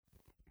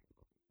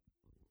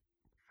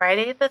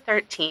Friday the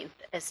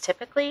 13th is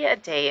typically a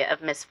day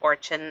of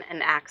misfortune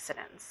and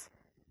accidents,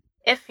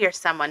 if you're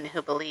someone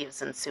who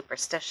believes in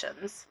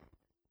superstitions.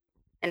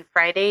 And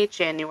Friday,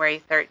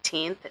 January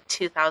 13th,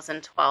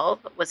 2012,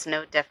 was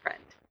no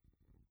different.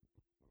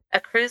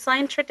 A cruise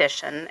line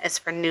tradition is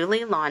for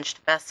newly launched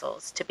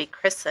vessels to be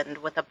christened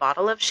with a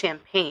bottle of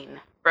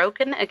champagne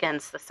broken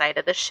against the side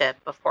of the ship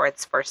before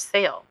its first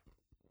sail.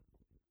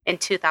 In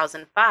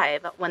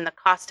 2005, when the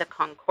Costa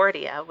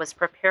Concordia was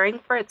preparing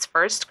for its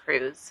first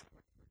cruise,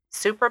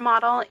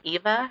 supermodel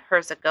Eva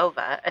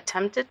Herzegova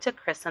attempted to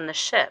christen the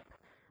ship,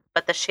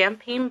 but the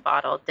champagne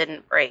bottle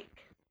didn't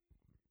break.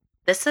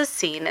 This is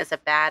seen as a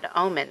bad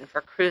omen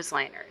for cruise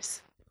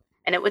liners,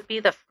 and it would be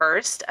the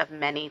first of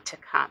many to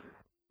come.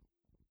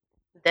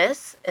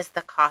 This is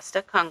the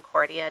Costa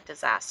Concordia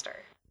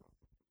disaster.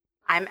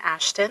 I'm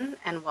Ashton,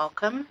 and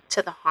welcome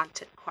to the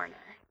Haunted Corner.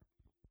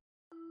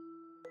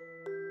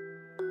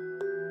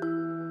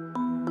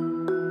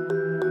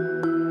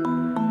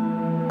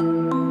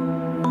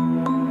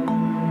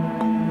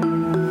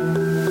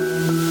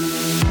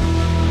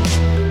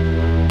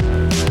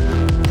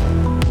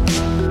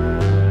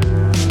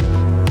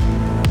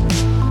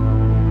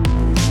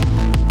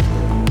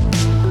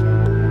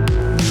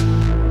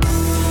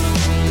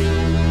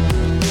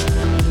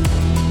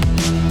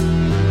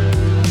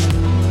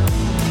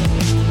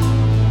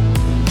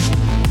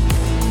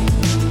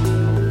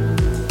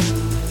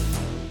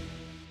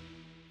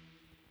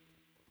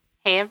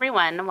 Hey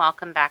everyone,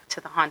 welcome back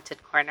to the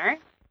Haunted Corner.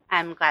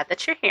 I'm glad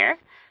that you're here.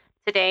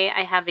 Today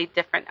I have a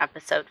different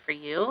episode for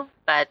you,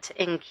 but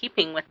in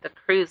keeping with the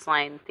cruise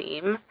line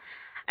theme,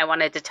 I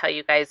wanted to tell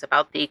you guys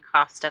about the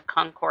Costa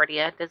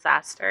Concordia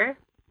disaster.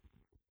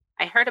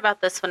 I heard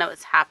about this when it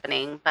was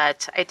happening,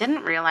 but I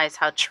didn't realize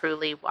how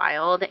truly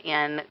wild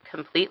and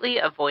completely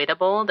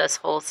avoidable this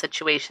whole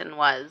situation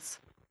was.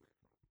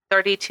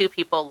 32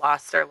 people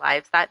lost their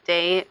lives that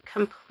day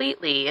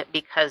completely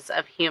because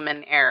of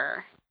human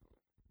error.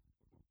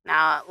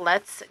 Now,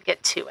 let's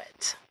get to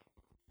it.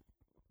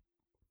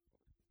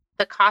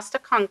 The Costa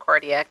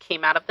Concordia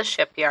came out of the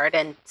shipyard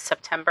in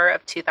September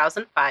of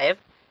 2005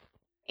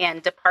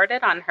 and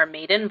departed on her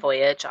maiden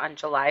voyage on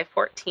July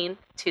 14,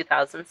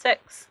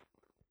 2006.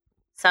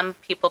 Some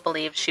people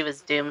believe she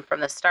was doomed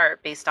from the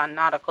start based on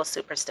nautical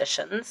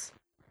superstitions,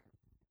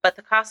 but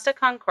the Costa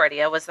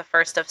Concordia was the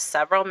first of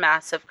several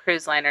massive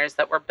cruise liners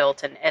that were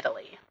built in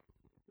Italy.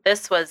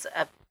 This was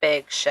a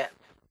big ship.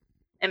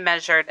 It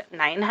measured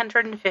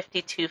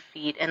 952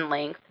 feet in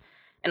length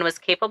and was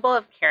capable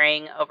of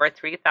carrying over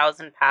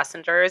 3,000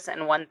 passengers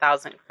and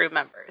 1,000 crew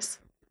members.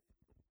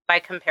 By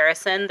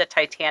comparison, the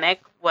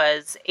Titanic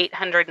was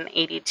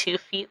 882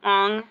 feet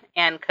long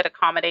and could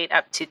accommodate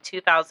up to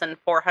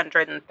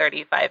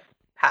 2,435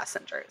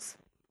 passengers.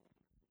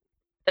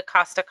 The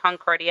Costa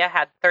Concordia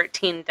had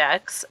 13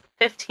 decks,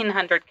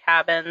 1,500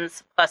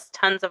 cabins, plus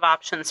tons of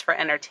options for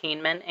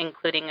entertainment,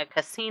 including a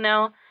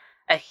casino,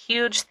 a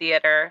huge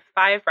theater,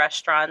 5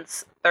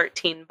 restaurants,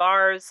 13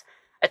 bars,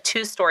 a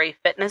 2-story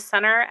fitness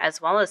center,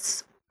 as well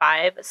as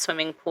 5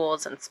 swimming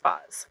pools and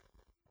spas.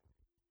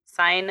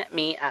 Sign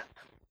me up,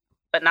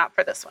 but not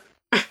for this one.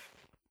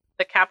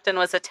 The captain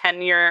was a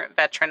 10-year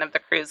veteran of the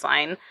cruise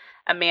line,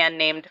 a man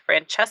named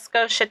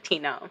Francesco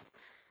Schettino,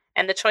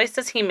 and the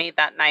choices he made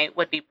that night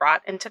would be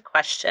brought into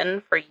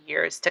question for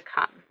years to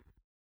come.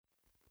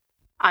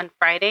 On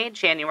Friday,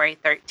 January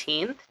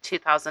 13th,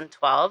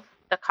 2012,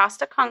 the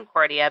Costa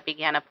Concordia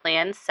began a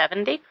planned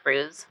 7-day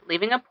cruise,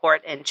 leaving a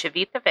port in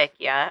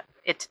Civitavecchia,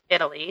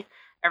 Italy,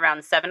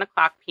 around 7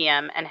 o'clock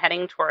p.m. and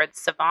heading towards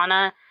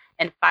Savona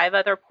and 5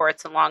 other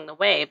ports along the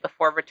way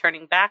before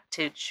returning back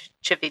to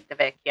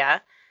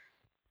Civitavecchia.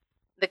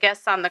 The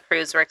guests on the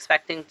cruise were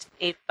expecting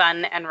a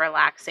fun and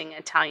relaxing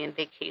Italian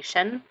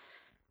vacation,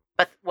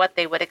 but what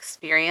they would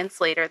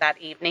experience later that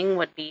evening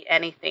would be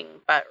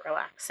anything but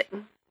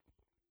relaxing.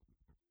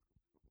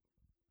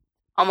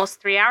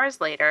 Almost 3 hours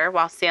later,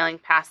 while sailing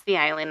past the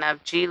island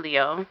of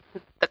Giglio,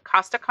 the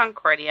Costa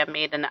Concordia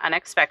made an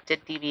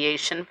unexpected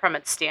deviation from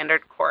its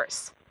standard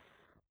course,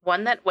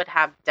 one that would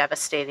have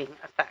devastating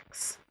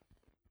effects.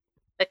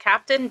 The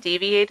captain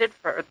deviated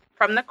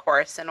from the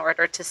course in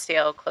order to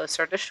sail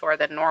closer to shore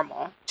than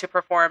normal, to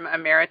perform a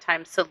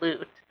maritime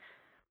salute,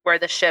 where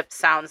the ship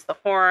sounds the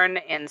horn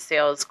and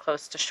sails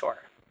close to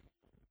shore.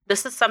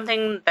 This is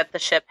something that the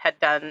ship had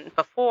done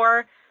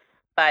before,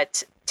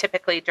 but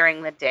typically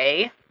during the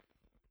day.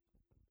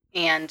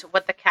 And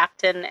what the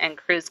captain and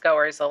cruise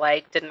goers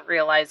alike didn't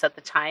realize at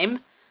the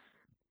time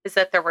is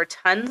that there were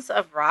tons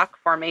of rock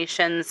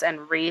formations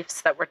and reefs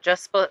that were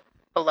just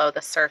below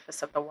the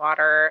surface of the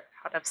water,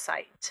 out of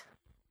sight.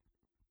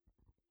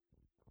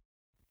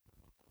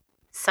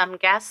 Some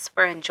guests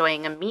were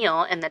enjoying a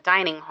meal in the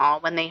dining hall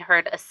when they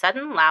heard a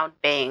sudden loud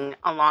bang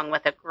along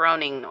with a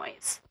groaning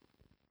noise.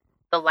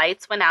 The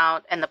lights went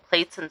out and the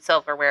plates and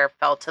silverware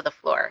fell to the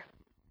floor.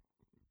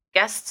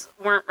 Guests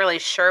weren't really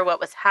sure what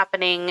was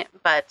happening,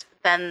 but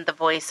then the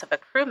voice of a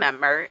crew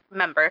member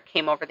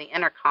came over the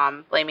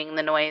intercom, blaming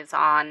the noise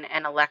on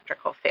an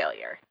electrical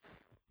failure.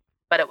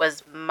 But it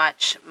was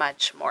much,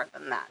 much more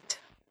than that.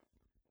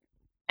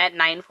 At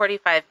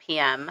 9:45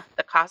 p.m.,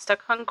 the Costa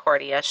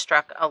Concordia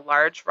struck a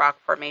large rock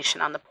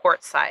formation on the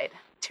port side,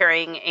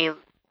 tearing a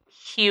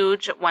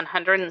huge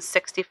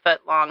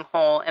 160-foot-long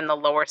hole in the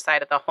lower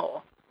side of the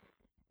hull.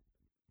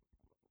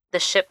 The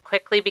ship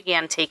quickly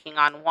began taking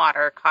on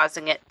water,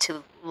 causing it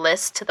to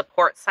list to the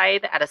port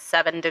side at a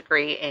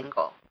 7-degree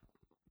angle.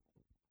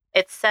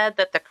 It's said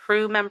that the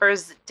crew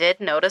members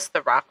did notice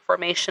the rock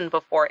formation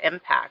before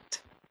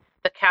impact.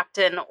 The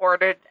captain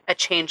ordered a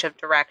change of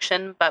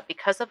direction, but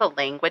because of a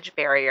language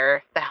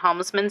barrier, the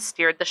helmsman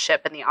steered the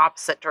ship in the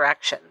opposite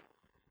direction.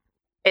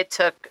 It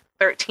took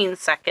 13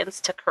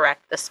 seconds to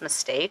correct this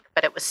mistake,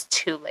 but it was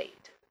too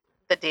late.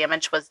 The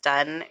damage was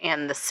done,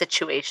 and the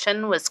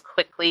situation was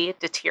quickly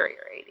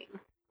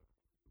deteriorating.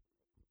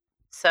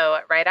 So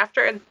right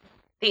after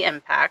the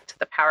impact,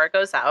 the power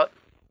goes out.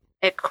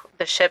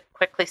 The ship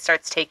quickly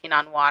starts taking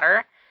on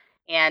water,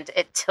 and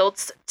it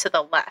tilts to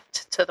the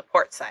left, to the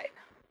port side,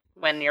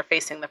 when you're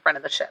facing the front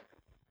of the ship.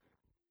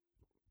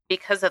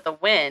 Because of the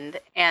wind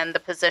and the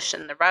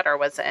position the rudder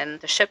was in,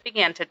 the ship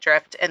began to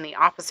drift in the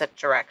opposite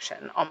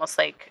direction, almost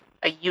like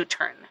a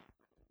U-turn.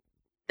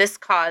 This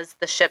caused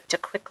the ship to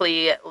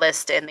quickly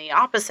list in the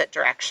opposite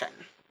direction,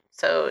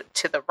 so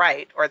to the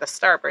right or the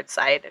starboard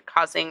side,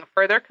 causing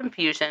further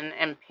confusion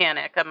and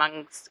panic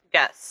amongst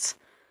guests.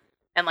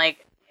 And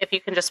if you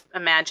can just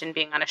imagine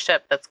being on a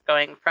ship that's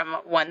going from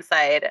one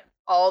side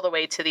all the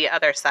way to the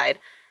other side,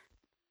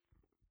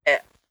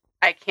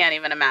 I can't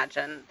even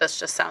imagine. This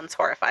just sounds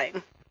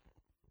horrifying.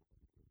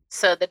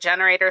 So the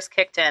generators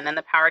kicked in and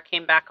the power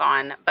came back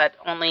on, but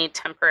only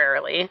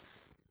temporarily.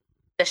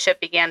 The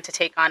ship began to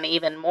take on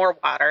even more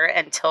water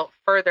and tilt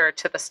further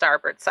to the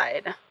starboard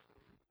side.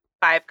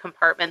 5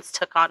 compartments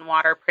took on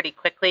water pretty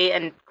quickly,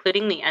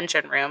 including the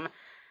engine room,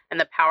 and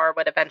the power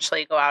would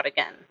eventually go out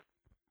again.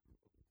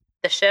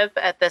 The ship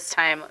at this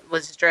time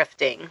was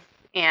drifting,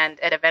 and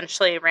it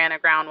eventually ran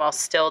aground while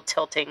still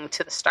tilting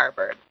to the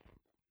starboard.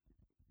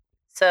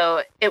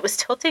 So it was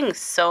tilting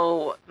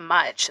so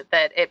much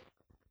that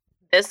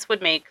this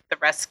would make the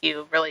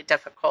rescue really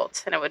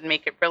difficult, and it would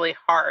make it really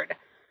hard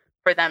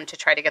for them to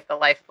try to get the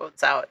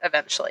lifeboats out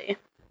eventually.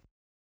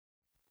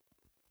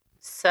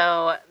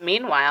 So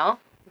meanwhile,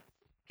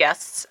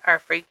 guests are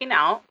freaking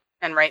out,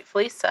 and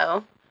rightfully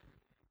so.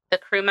 The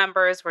crew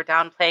members were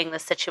downplaying the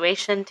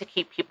situation to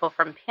keep people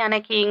from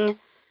panicking,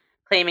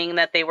 claiming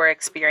that they were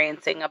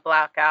experiencing a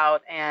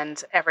blackout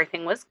and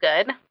everything was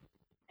good,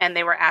 and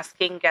they were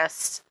asking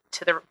guests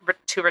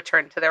to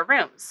return to their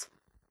rooms.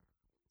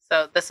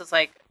 So this is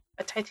like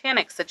a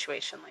Titanic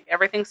situation.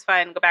 Everything's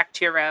fine, go back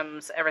to your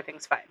rooms,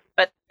 everything's fine.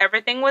 But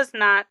everything was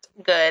not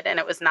good, and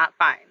it was not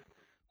fine.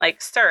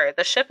 Sir,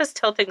 the ship is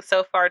tilting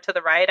so far to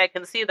the right, I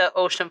can see the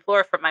ocean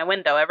floor from my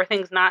window.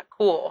 Everything's not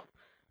cool.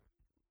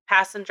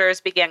 Passengers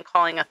began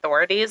calling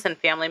authorities and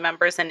family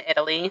members in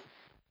Italy.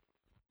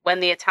 When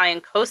the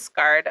Italian Coast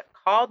Guard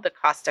called the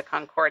Costa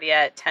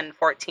Concordia at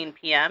 10:14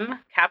 p.m.,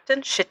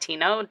 Captain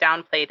Schettino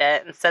downplayed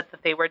it and said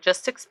that they were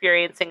just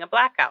experiencing a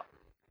blackout.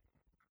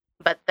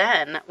 But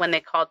then, when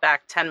they called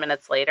back 10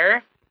 minutes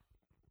later,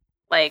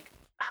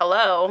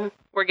 hello,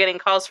 we're getting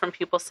calls from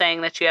people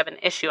saying that you have an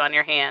issue on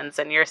your hands,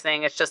 and you're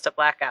saying it's just a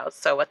blackout,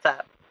 so what's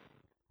up?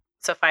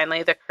 So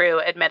finally, the crew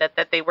admitted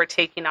that they were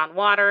taking on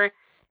water,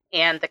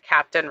 and the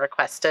captain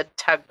requested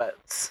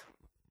tugboats.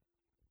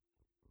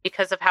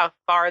 Because of how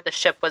far the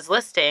ship was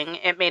listing,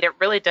 it made it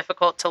really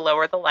difficult to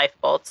lower the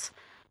lifeboats.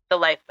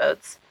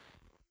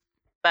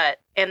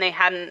 And they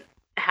hadn't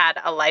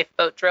had a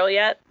lifeboat drill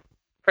yet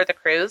for the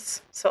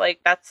cruise. So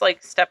that's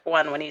step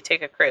 1 when you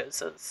take a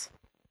cruise is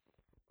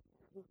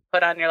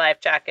put on your life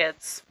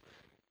jackets.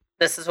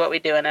 This is what we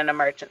do in an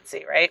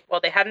emergency, right? Well,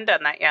 they hadn't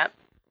done that yet.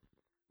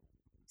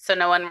 So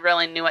no one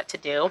really knew what to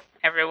do.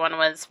 Everyone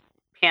was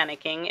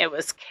panicking. It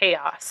was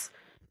chaos.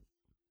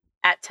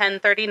 At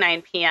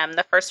 10:39 p.m.,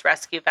 the first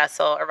rescue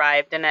vessel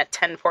arrived, and at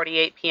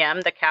 10:48 p.m.,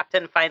 the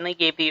captain finally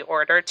gave the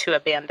order to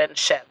abandon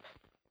ship.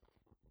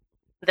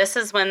 This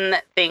is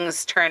when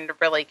things turned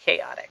really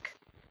chaotic.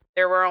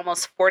 There were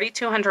almost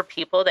 4,200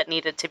 people that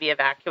needed to be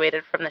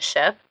evacuated from the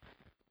ship.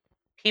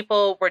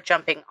 People were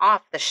jumping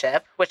off the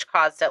ship, which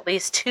caused at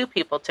least 2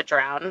 people to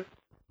drown.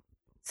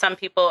 Some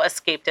people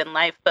escaped in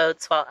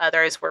lifeboats, while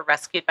others were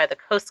rescued by the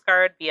Coast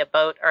Guard via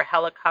boat or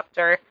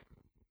helicopter.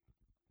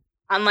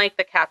 Unlike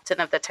the captain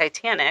of the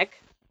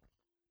Titanic,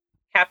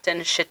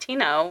 Captain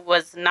Schettino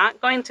was not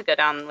going to go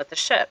down with the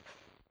ship,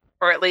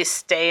 or at least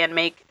stay and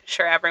make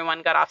sure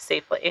everyone got off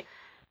safely.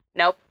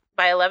 Nope.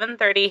 By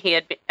 11:30, he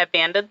had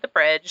abandoned the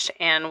bridge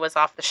and was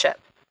off the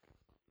ship.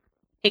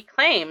 He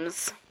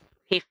claims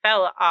he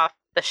fell off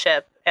the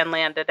ship and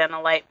landed in a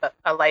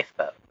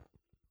lifeboat.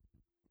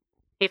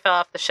 He fell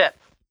off the ship.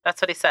 That's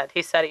what he said.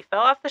 He said he fell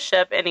off the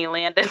ship and he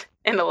landed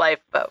in a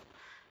lifeboat.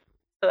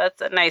 So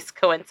that's a nice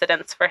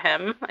coincidence for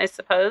him, I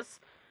suppose.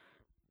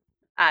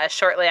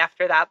 Shortly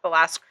after that, the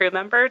last crew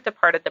member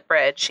departed the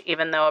bridge,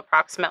 even though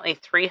approximately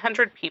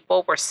 300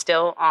 people were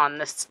still on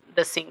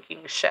the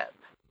sinking ship.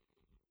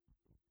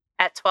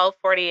 At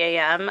 12:40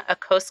 a.m., a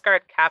Coast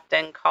Guard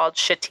captain called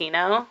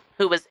Schettino,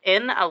 who was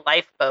in a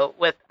lifeboat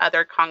with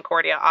other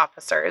Concordia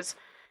officers,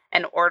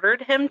 and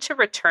ordered him to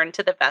return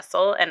to the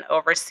vessel and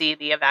oversee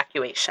the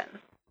evacuation.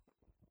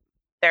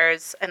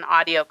 There's an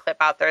audio clip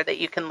out there that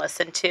you can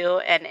listen to,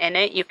 and in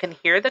it you can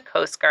hear the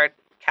Coast Guard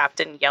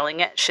captain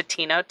yelling at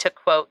Schettino to,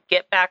 quote,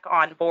 "Get back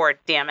on board,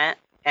 damn it,"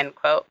 end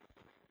quote.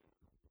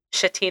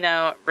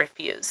 Schettino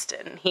refused,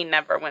 and he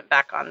never went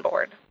back on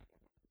board.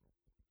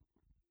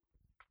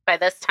 By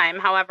this time,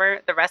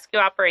 however, the rescue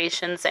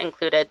operations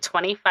included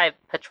 25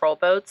 patrol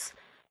boats,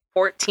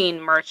 14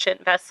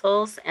 merchant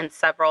vessels, and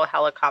several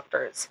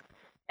helicopters.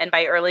 And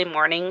by early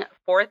morning,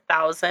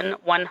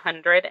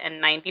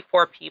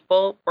 4,194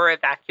 people were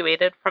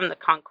evacuated from the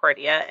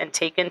Concordia and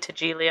taken to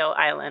Giglio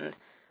Island,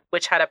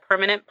 which had a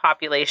permanent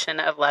population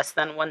of less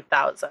than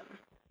 1,000.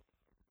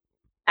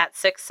 At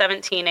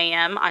 6:17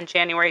 a.m. on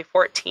January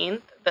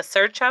 14th, the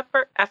search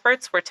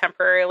efforts were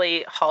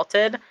temporarily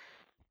halted,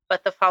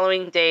 but the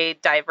following day,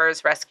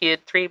 divers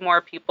rescued 3 more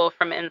people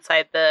from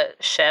inside the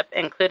ship,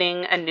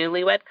 including a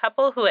newlywed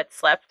couple who had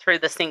slept through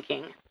the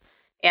sinking,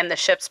 and the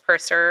ship's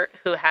purser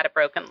who had a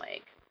broken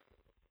leg.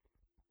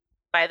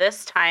 By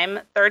this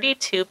time,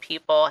 32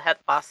 people had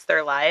lost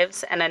their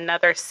lives, and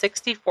another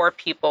 64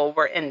 people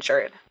were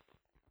injured.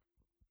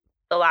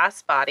 The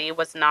last body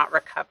was not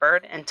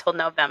recovered until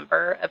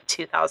November of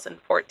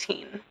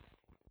 2014.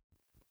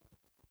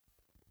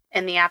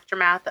 In the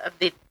aftermath of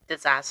the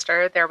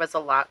disaster, there was a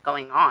lot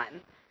going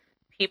on.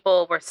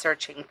 People were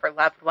searching for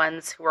loved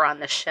ones who were on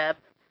the ship.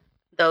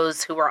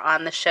 Those who were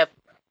on the ship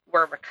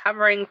were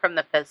recovering from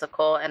the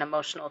physical and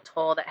emotional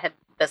toll that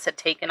this had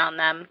taken on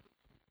them.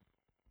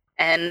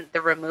 And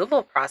the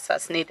removal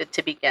process needed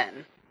to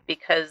begin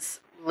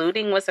because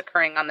looting was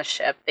occurring on the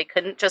ship. They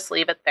couldn't just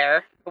leave it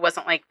there. It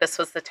wasn't like this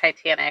was the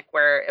Titanic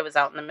where it was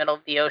out in the middle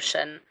of the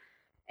ocean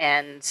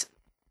and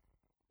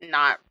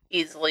not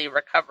easily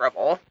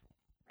recoverable.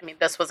 I mean,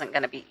 this wasn't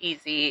going to be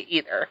easy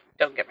either,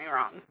 don't get me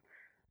wrong.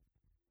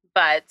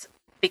 But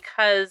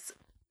because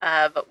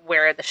of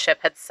where the ship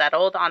had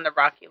settled on the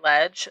rocky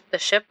ledge, the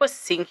ship was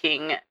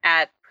sinking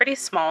at pretty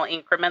small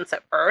increments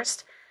at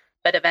first,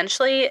 but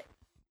eventually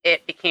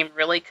it became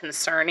really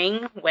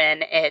concerning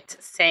when it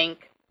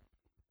sank.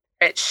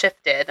 It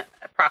shifted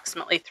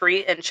approximately 3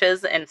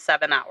 inches in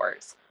 7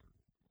 hours.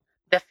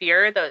 The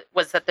fear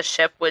was that the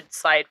ship would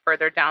slide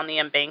further down the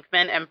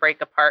embankment and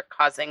break apart,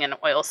 causing an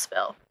oil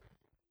spill.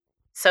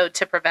 So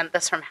to prevent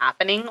this from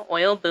happening,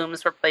 oil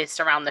booms were placed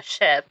around the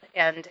ship,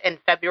 and in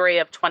February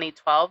of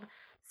 2012,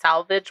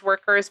 salvage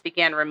workers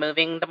began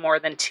removing the more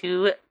than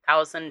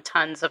 2,000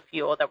 tons of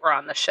fuel that were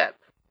on the ship.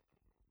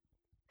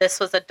 This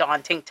was a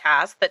daunting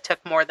task that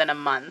took more than a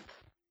month.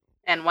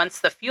 And once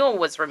the fuel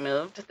was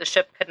removed, the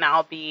ship could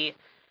now be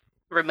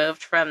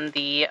removed from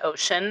the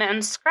ocean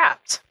and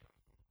scrapped.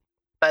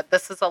 But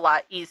this is a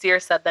lot easier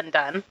said than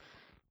done.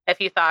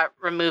 If you thought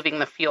removing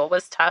the fuel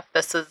was tough,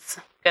 this is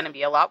going to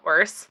be a lot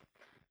worse.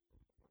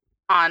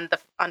 On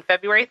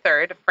February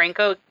 3rd,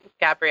 Franco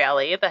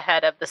Gabrielli, the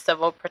head of the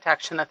Civil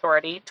Protection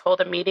Authority, told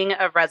a meeting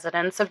of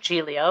residents of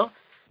Giglio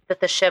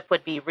that the ship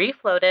would be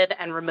refloated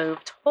and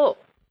removed whole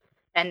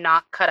and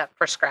not cut up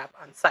for scrap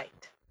on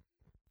site.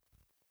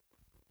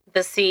 The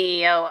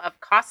CEO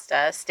of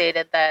Costa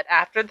stated that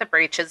after the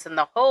breaches in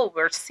the hull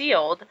were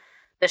sealed,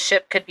 the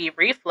ship could be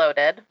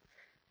refloated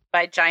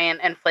by giant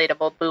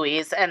inflatable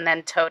buoys and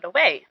then towed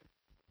away.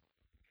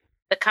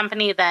 The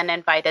company then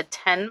invited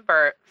 10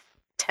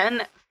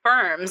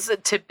 firms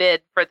to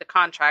bid for the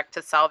contract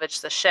to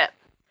salvage the ship.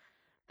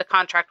 The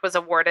contract was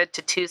awarded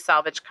to 2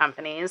 salvage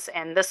companies,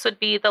 and this would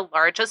be the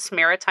largest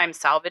maritime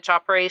salvage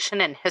operation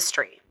in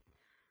history.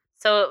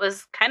 So it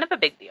was kind of a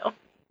big deal.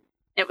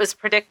 It was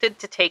predicted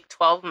to take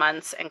 12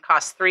 months and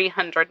cost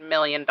 $300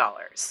 million.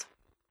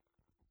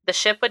 The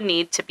ship would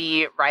need to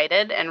be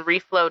righted and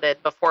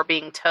refloated before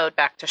being towed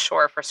back to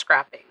shore for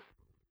scrapping.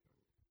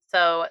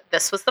 So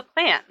this was the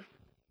plan.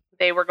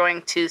 They were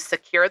going to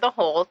secure the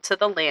hull to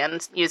the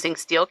land using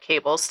steel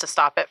cables to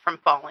stop it from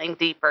falling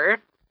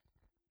deeper.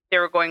 They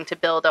were going to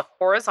build a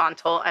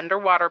horizontal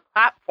underwater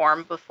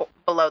platform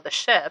below the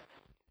ship,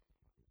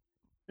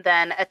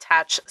 then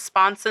attach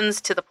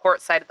sponsons to the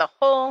port side of the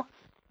hull,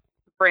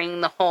 bring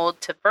the hull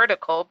to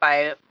vertical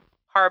by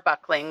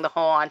parbuckling the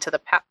hull onto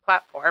the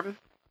platform,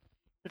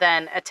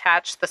 then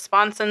attach the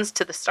sponsons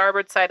to the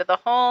starboard side of the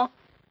hull,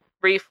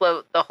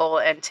 refloat the hull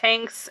and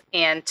tanks,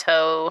 and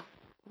tow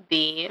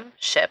the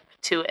ship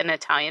to an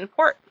Italian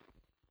port.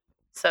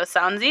 So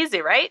sounds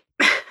easy, right?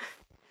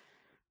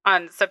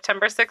 On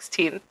September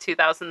 16,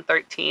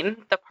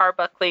 2013, the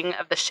parbuckling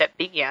of the ship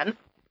began.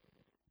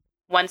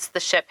 Once the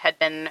ship had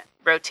been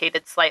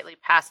rotated slightly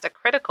past a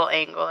critical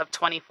angle of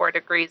 24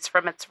 degrees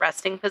from its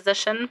resting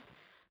position,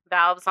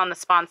 valves on the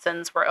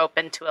sponsons were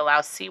opened to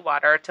allow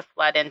seawater to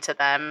flood into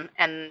them,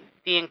 and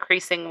the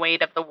increasing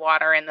weight of the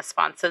water in the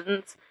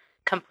sponsons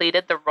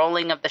completed the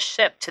rolling of the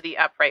ship to the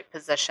upright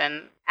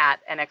position at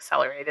an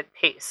accelerated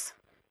pace.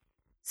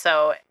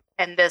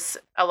 And this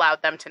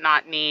allowed them to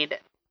not need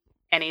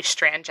any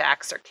strand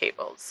jacks or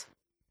cables.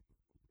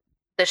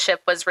 The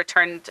ship was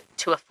returned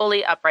to a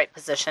fully upright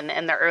position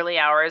in the early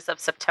hours of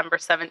September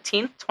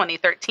 17,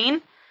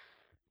 2013,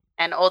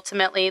 and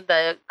ultimately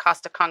the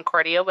Costa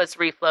Concordia was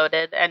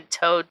refloated and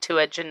towed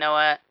to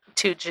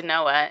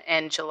Genoa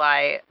in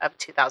July of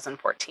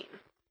 2014.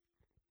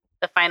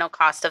 The final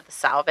cost of the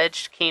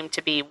salvage came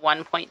to be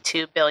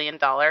 $1.2 billion.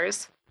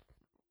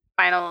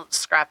 Final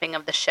scrapping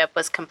of the ship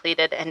was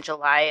completed in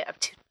July of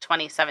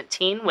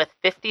 2017, with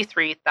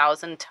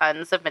 53,000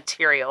 tons of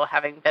material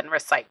having been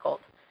recycled.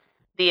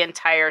 The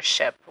entire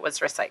ship was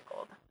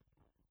recycled.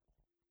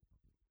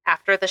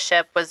 After the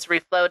ship was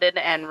refloated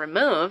and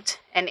removed,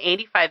 an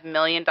 $85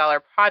 million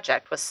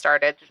project was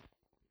started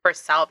for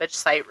salvage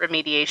site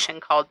remediation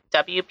called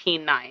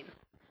WP9.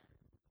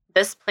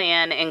 This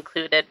plan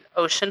included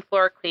ocean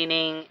floor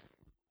cleaning,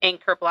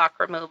 anchor block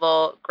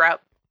removal,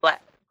 grout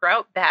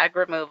bag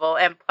removal,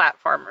 and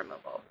platform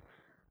removal.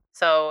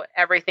 So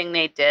everything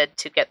they did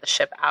to get the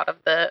ship out of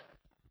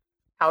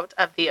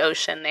the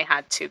ocean, they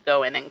had to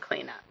go in and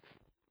clean up.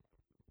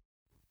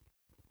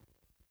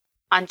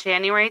 On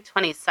January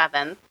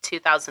 27,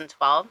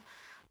 2012,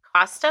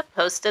 Costa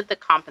posted the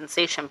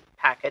compensation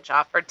package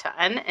offered to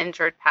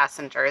uninjured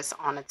passengers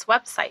on its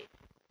website.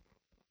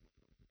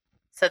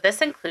 So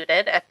this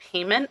included a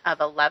payment of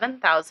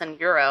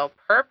 €11,000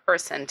 per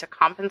person to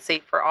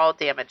compensate for all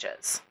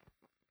damages.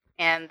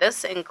 And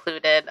this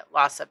included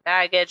loss of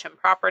baggage and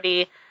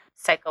property,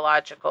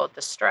 psychological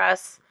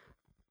distress,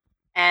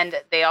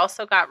 and they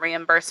also got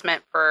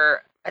reimbursement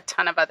for a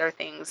ton of other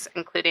things,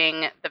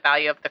 including the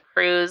value of the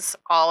cruise,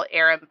 all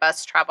air and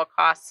bus travel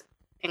costs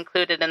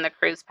included in the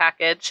cruise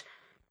package,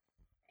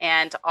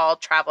 and all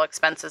travel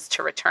expenses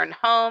to return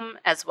home,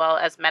 as well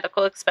as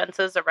medical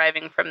expenses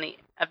arriving from the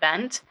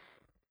event,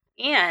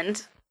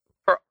 and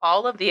for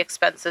all of the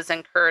expenses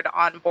incurred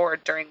on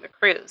board during the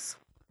cruise.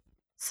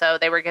 So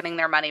they were getting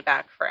their money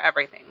back for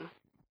everything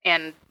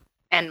and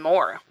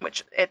more,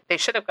 which they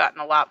should have gotten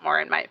a lot more,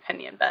 in my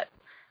opinion. But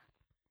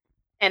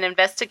an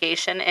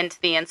investigation into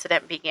the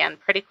incident began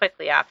pretty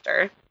quickly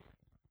after.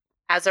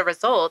 As a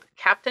result,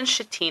 Captain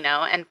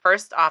Schettino and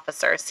First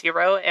Officer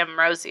Ciro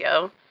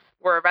Ambrosio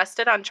were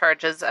arrested on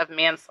charges of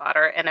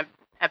manslaughter and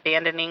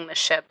abandoning the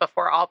ship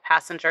before all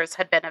passengers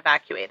had been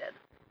evacuated.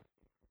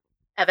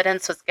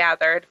 Evidence was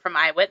gathered from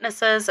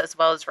eyewitnesses, as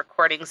well as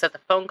recordings of the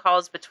phone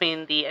calls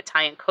between the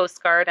Italian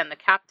Coast Guard and the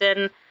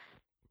captain,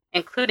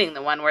 including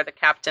the one where the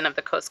captain of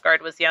the Coast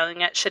Guard was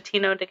yelling at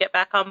Schettino to get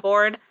back on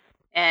board,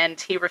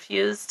 and he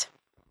refused.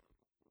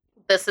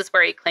 This is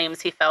where he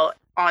claims he fell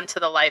onto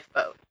the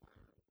lifeboat.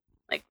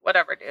 Like,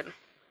 whatever, dude.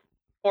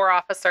 4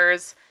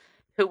 officers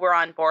who were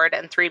on board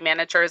and 3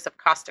 managers of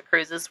Costa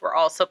Cruises were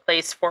also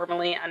placed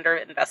formally under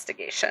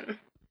investigation.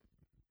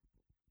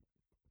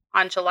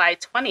 On July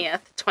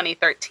 20th,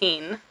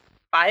 2013,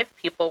 5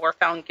 people were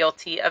found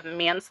guilty of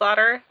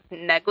manslaughter,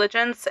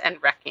 negligence,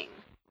 and wrecking.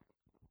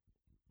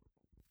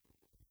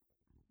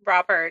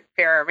 Robert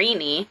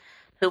Ferrarini,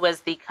 who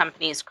was the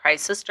company's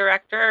crisis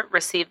director,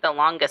 received the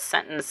longest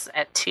sentence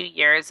at 2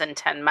 years and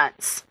 10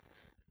 months.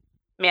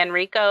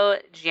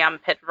 Manrico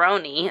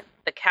Giampedroni,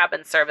 the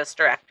cabin service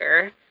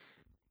director,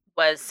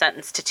 was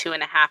sentenced to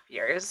 2.5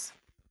 years.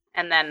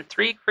 And then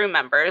 3 crew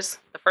members,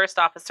 the first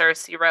officer,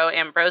 Ciro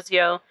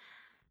Ambrosio,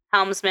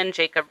 helmsman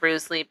Jacob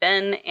Rusley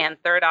Bin,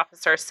 and third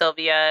officer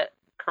Silvia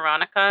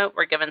Coronica,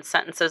 were given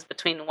sentences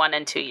between 1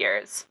 and 2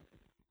 years.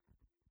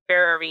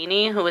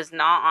 Ferrarini, who was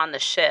not on the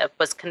ship,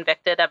 was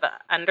convicted of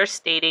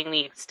understating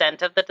the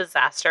extent of the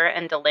disaster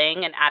and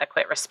delaying an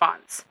adequate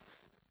response.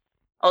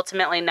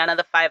 Ultimately, none of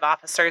the 5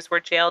 officers were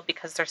jailed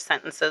because their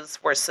sentences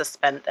were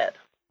suspended.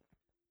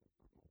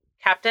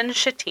 Captain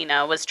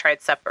Schettino was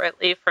tried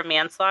separately for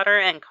manslaughter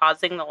and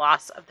causing the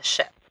loss of the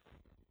ship.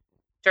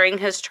 During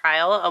his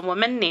trial, a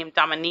woman named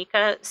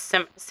Dominika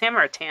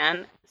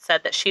Samartan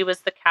said that she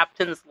was the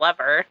captain's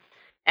lover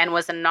and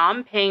was a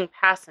non-paying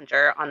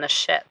passenger on the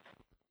ship,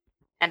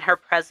 and her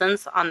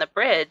presence on the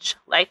bridge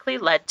likely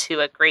led to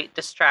a great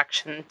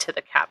distraction to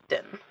the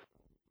captain.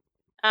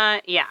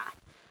 Yeah.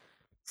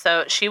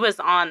 So she was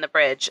on the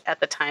bridge at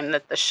the time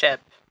that the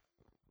ship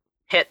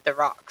hit the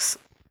rocks.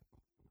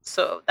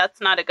 So that's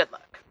not a good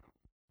look.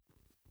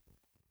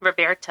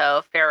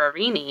 Roberto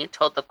Ferrarini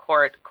told the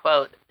court,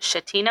 quote,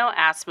 "Schettino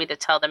asked me to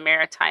tell the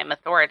maritime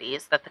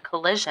authorities that the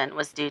collision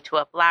was due to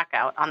a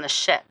blackout on the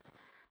ship,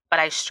 but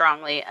I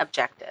strongly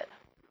objected,"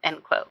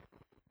 end quote.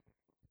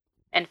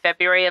 In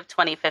February of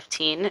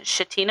 2015,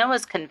 Schettino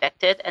was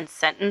convicted and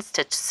sentenced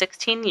to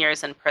 16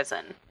 years in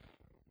prison.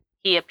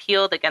 He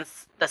appealed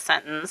against the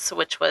sentence,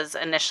 which was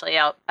initially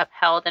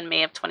upheld in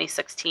May of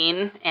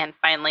 2016 and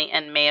finally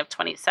in May of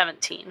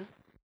 2017.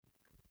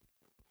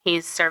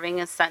 He's serving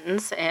his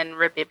sentence in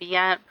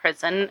Rebibbia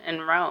prison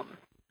in Rome.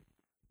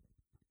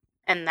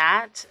 And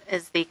that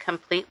is the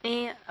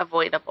completely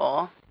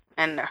avoidable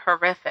and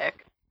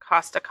horrific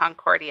Costa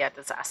Concordia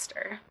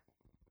disaster.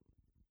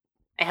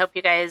 I hope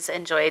you guys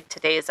enjoyed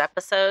today's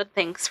episode.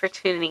 Thanks for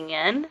tuning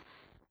in.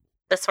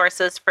 The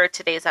sources for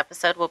today's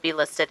episode will be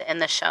listed in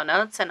the show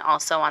notes and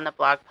also on the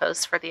blog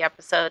post for the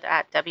episode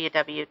at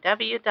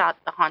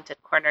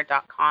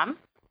www.thehauntedcorner.com.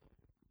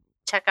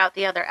 Check out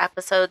the other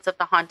episodes of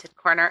The Haunted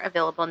Corner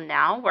available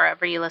now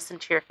wherever you listen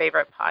to your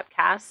favorite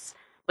podcasts,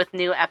 with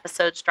new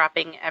episodes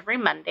dropping every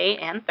Monday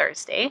and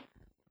Thursday.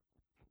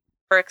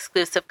 For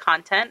exclusive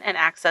content and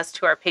access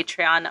to our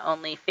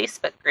Patreon-only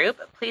Facebook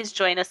group, please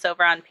join us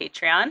over on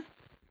Patreon.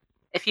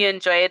 If you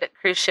enjoyed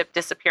Cruise Ship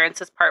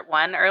Disappearances Part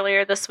 1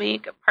 earlier this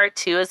week, Part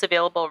 2 is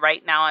available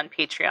right now on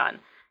Patreon,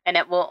 and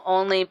it will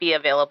only be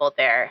available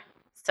there.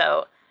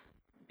 So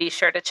be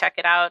sure to check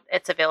it out.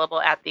 It's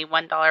available at the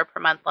 $1 per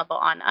month level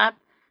on up.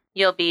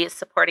 You'll be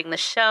supporting the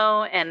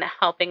show and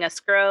helping us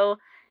grow.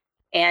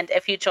 And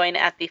if you join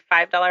at the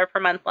 $5 per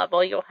month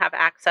level, you'll have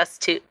access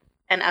to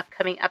an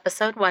upcoming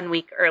episode 1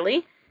 week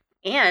early,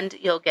 and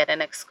you'll get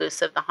an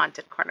exclusive The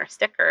Haunted Corner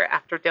sticker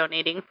after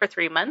donating for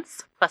 3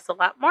 months, plus a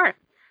lot more.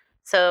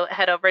 So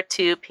head over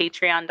to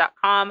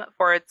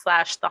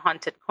patreon.com/The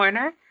Haunted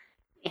Corner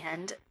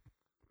and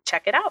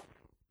check it out.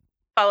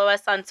 Follow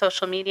us on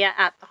social media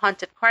at The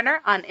Haunted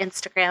Corner on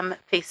Instagram,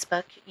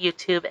 Facebook,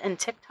 YouTube, and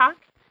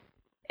TikTok.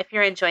 If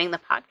you're enjoying the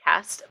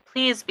podcast,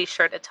 please be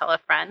sure to tell a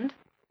friend.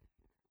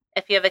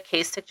 If you have a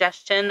case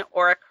suggestion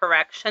or a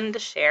correction to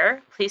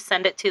share, please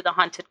send it to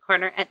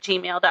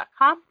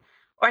thehauntedcorner@gmail.com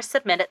or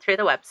submit it through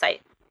the website.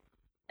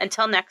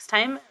 Until next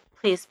time,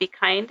 please be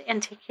kind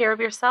and take care of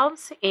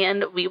yourselves,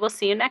 and we will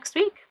see you next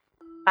week.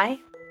 Bye.